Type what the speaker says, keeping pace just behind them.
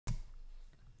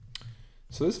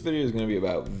So this video is going to be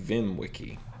about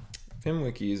Vimwiki.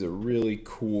 Vimwiki is a really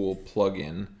cool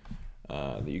plugin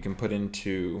that you can put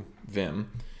into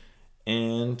Vim,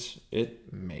 and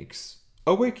it makes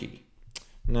a wiki.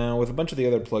 Now, with a bunch of the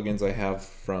other plugins I have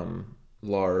from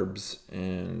Larbs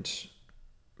and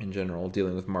in general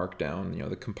dealing with Markdown,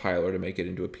 the compiler to make it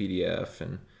into a PDF,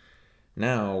 and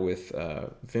now with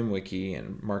Vimwiki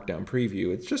and Markdown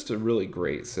Preview, it's just a really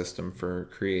great system for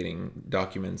creating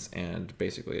documents and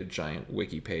basically a giant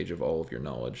wiki page of all of your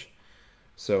knowledge.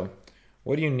 So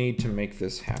what do you need to make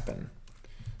this happen?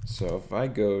 So if I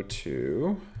go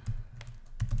to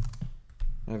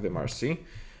Vimrc,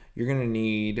 you're going to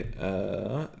need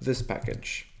this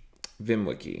package,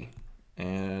 Vimwiki,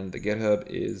 and the GitHub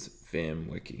is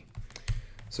Vimwiki.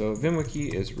 So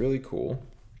Vimwiki is really cool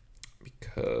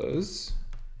because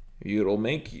it'll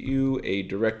make you a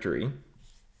directory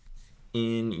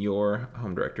in your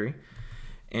home directory,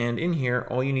 and in here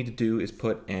all you need to do is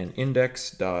put an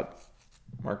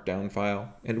index.markdown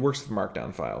file. It works with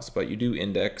markdown files, but you do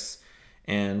index,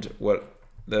 and what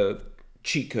the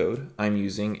cheat code I'm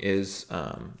using is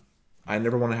I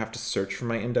never want to have to search for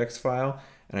my index file,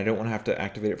 and I don't want to have to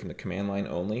activate it from the command line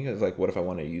only, because like what if I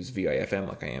want to use VIFM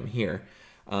like I am here.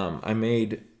 I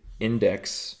made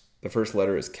index, the first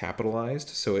letter is capitalized,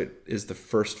 so it is the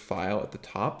first file at the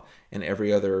top, and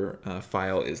every other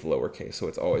file is lowercase, so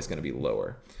it's always going to be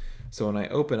lower. So when I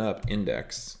open up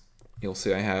index, you'll see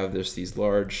there's these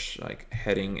large like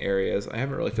heading areas. I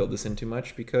haven't really filled this in too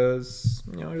much because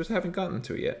I just haven't gotten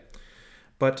to it yet.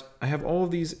 But I have all of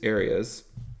these areas,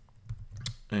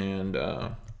 and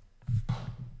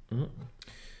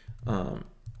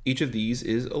each of these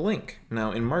is a link.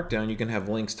 Now in Markdown, you can have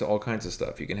links to all kinds of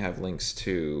stuff. You can have links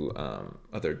to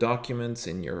other documents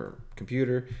in your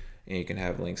computer, and you can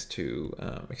have links to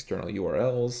external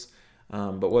URLs.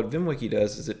 But what Vimwiki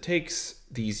does is it takes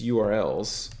these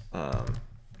URLs,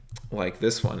 like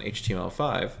this one,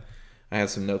 HTML5. I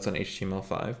have some notes on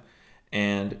HTML5,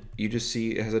 and you just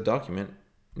see it has a document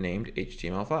named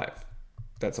HTML5.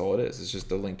 That's all it is. It's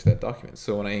just a link to that document.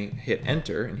 So when I hit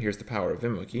enter, and here's the power of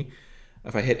Vimwiki,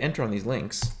 if I hit enter on these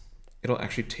links, it'll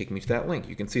actually take me to that link.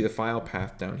 You can see the file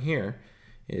path down here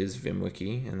is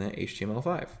Vimwiki and then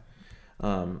HTML5.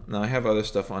 Now I have other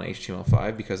stuff on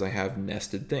HTML5 because I have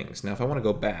nested things. Now if I want to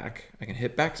go back, I can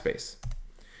hit backspace.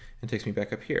 It takes me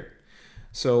back up here.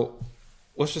 So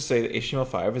let's just say that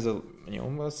HTML5 is a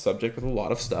subject with a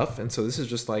lot of stuff, and so this is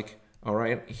just like, all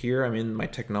right, here I'm in my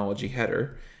technology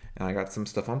header, and I got some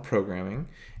stuff on programming,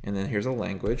 and then here's a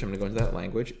language. I'm going to go into that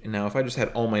language. And now if I just had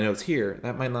all my notes here,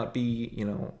 that might not be,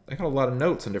 I got a lot of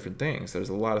notes on different things. There's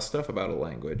a lot of stuff about a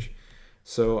language.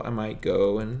 So I might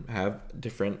go and have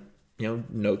different,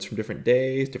 notes from different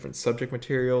days, different subject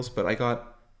materials, but I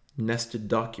got nested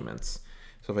documents.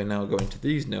 So if I now go into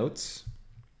these notes,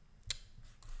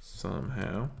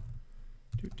 somehow,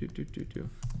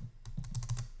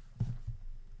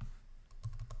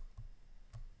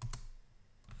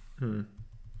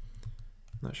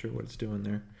 not sure what it's doing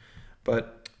there.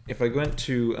 But if I go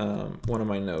into one of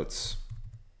my notes,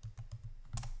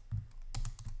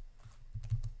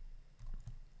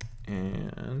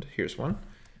 and here's one,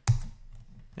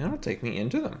 and it'll take me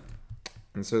into them.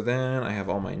 And so then I have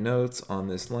all my notes on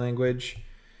this language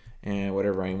and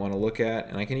whatever I want to look at,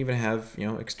 and I can even have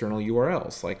external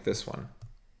URLs like this one.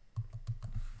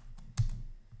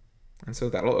 And so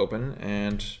that'll open,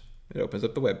 and it opens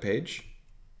up the web page.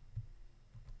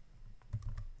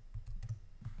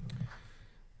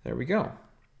 There we go.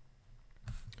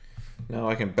 Now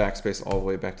I can backspace all the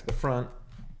way back to the front,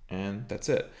 and that's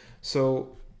it.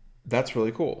 So that's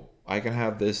really cool. I can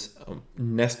have this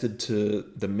nested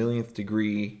to the millionth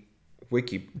degree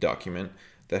wiki document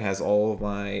that has all of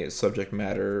my subject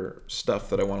matter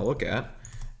stuff that I want to look at,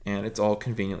 and it's all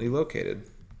conveniently located.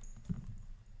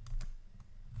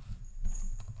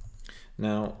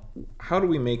 Now, how do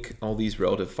we make all these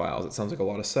relative files? It sounds like a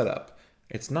lot of setup.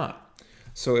 It's not.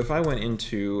 So if I went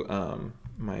into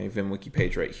my Vimwiki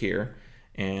page right here,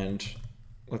 and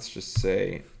let's just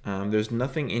say there's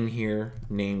nothing in here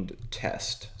named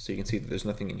test. So you can see that there's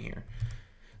nothing in here.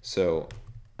 So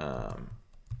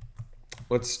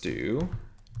let's do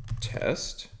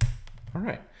test. All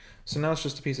right. So now it's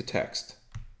just a piece of text.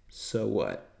 So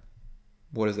what?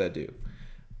 What does that do?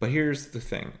 But here's the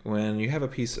thing. When you have a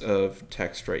piece of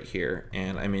text right here,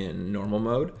 and I'm in normal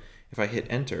mode, if I hit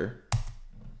enter,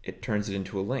 it turns it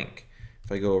into a link.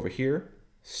 If I go over here,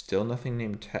 still nothing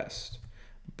named test.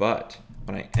 But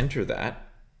when I enter that,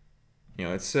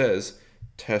 it says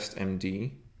test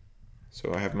MD.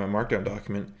 So I have my markdown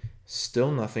document,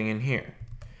 still nothing in here.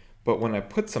 But when I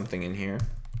put something in here,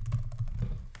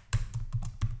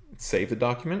 save the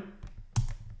document,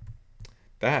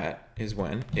 that is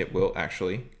when it will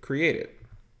actually create it.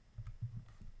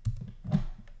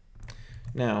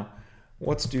 Now,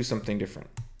 let's do something different.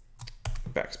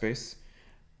 Backspace.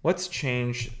 Let's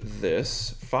change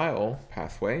this file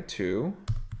pathway to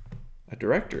a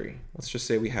directory. Let's just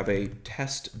say we have a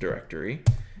test directory,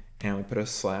 and we put a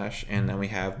slash, and then we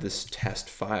have this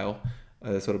test file.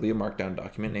 So it'll be a markdown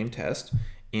document named test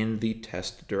in the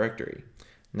test directory.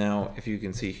 Now, if you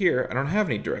can see here, I don't have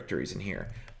any directories in here,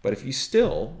 but if you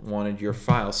still wanted your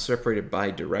file separated by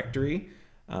directory,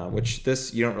 which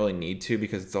this you don't really need to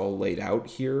because it's all laid out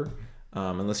here,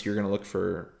 unless you're going to look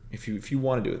for, if you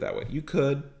want to do it that way, you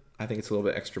could. I think it's a little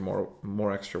bit extra,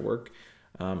 more extra work,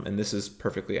 and this is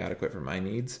perfectly adequate for my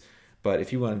needs. But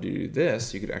if you wanted to do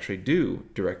this, you could actually do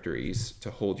directories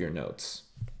to hold your notes.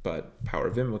 But power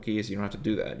of Vimwiki is you don't have to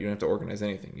do that. You don't have to organize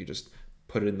anything. You just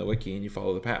put it in the wiki and you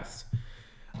follow the paths.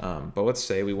 But let's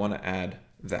say we want to add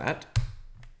that.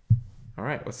 All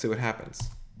right, let's see what happens.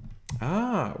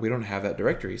 We don't have that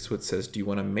directory, so it says, do you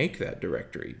want to make that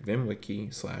directory?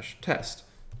 Vimwiki/test.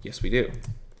 Yes, we do.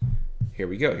 Here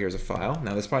we go. Here's a file.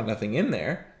 Now there's probably nothing in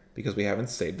there because we haven't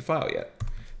saved the file yet.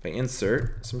 If I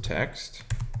insert some text,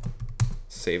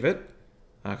 save it.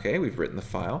 Okay, we've written the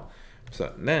file.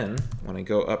 So then when I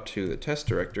go up to the test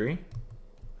directory,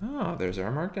 there's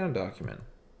our markdown document.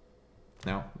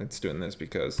 Now it's doing this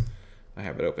because I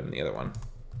have it open in the other one.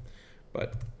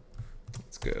 But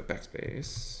let's go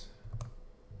backspace.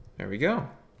 There we go.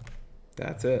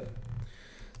 That's it.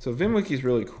 So Vimwiki is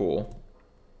really cool,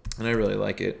 and I really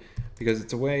like it because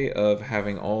it's a way of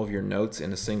having all of your notes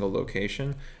in a single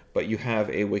location, but you have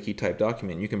a wiki type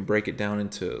document. You can break it down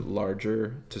into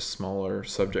larger to smaller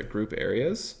subject group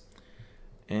areas,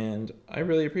 and I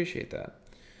really appreciate that.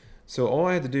 So all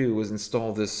I had to do was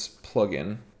install this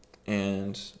plugin,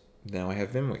 and now I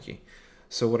have Vimwiki.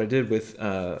 So what I did with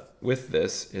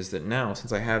this is that now,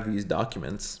 since I have these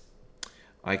documents,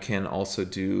 I can also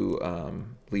do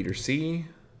leader C,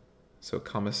 so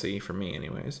comma C for me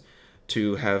anyways,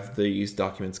 to have these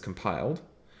documents compiled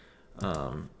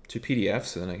to PDF,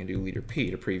 so then I can do leader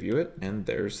P to preview it, and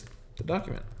there's the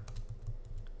document.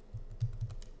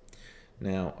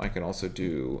 Now I can also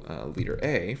do leader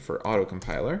A for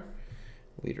autocompiler,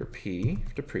 leader P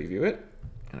to preview it,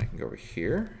 and I can go over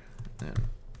here and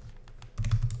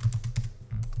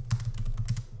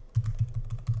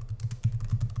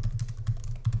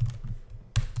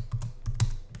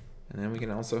then we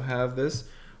can also have this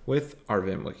with our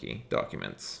Vimwiki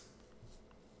documents.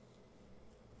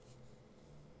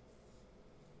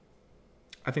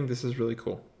 I think this is really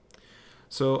cool.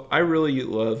 So I really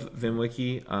love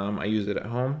Vimwiki. I use it at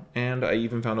home, and I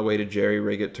even found a way to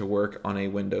jerry-rig it to work on a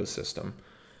Windows system.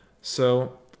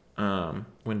 So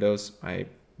Windows, I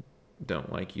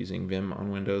don't like using Vim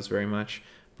on Windows very much,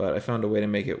 but I found a way to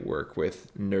make it work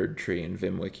with NerdTree and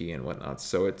Vimwiki and whatnot,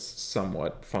 so it's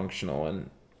somewhat functional and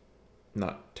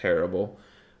not terrible.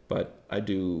 But I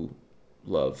do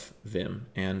love Vim,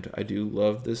 and I do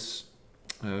love this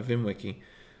Vimwiki.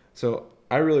 So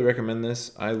I really recommend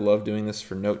this. I love doing this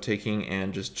for note-taking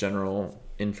and just general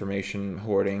information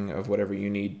hoarding of whatever you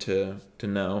need to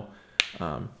know.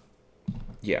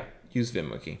 Yeah, use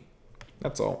Vimwiki.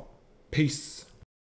 That's all. Peace.